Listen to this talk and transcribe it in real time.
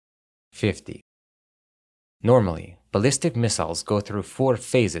50. Normally, ballistic missiles go through 4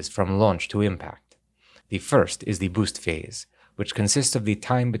 phases from launch to impact. The first is the boost phase, which consists of the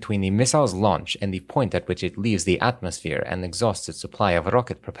time between the missile's launch and the point at which it leaves the atmosphere and exhausts its supply of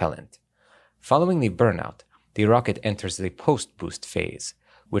rocket propellant. Following the burnout, the rocket enters the post-boost phase,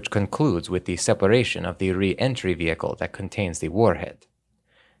 which concludes with the separation of the re-entry vehicle that contains the warhead.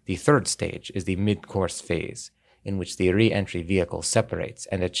 The third stage is the mid-course phase, in which the re-entry vehicle separates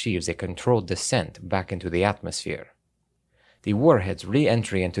and achieves a controlled descent back into the atmosphere. The warhead's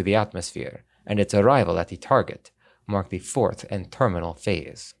re-entry into the atmosphere and its arrival at the target mark the fourth and terminal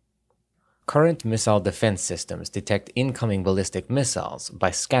phase. Current missile defense systems detect incoming ballistic missiles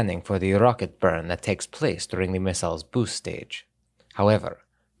by scanning for the rocket burn that takes place during the missile's boost stage. However,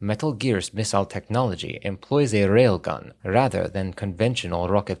 Metal Gear's missile technology employs a railgun rather than conventional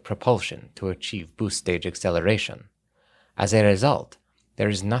rocket propulsion to achieve boost stage acceleration. As a result, there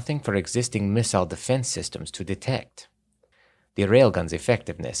is nothing for existing missile defense systems to detect. The railgun's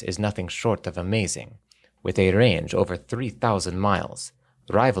effectiveness is nothing short of amazing, with a range over 3,000 miles,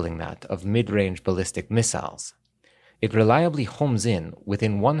 rivaling that of mid-range ballistic missiles. It reliably homes in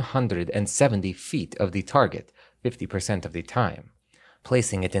within 170 feet of the target 50% of the time,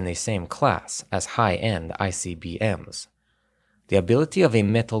 placing it in the same class as high-end ICBMs. The ability of a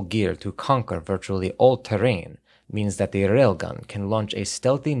Metal Gear to conquer virtually all terrain means that the railgun can launch a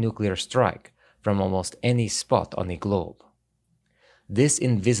stealthy nuclear strike from almost any spot on the globe. This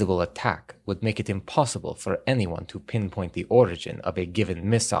invisible attack would make it impossible for anyone to pinpoint the origin of a given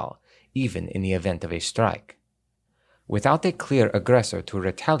missile, even in the event of a strike. Without a clear aggressor to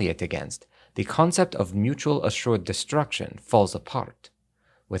retaliate against, the concept of mutual assured destruction falls apart.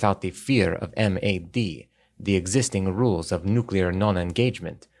 Without the fear of MAD, the existing rules of nuclear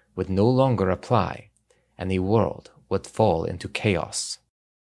non-engagement would no longer apply, and the world would fall into chaos.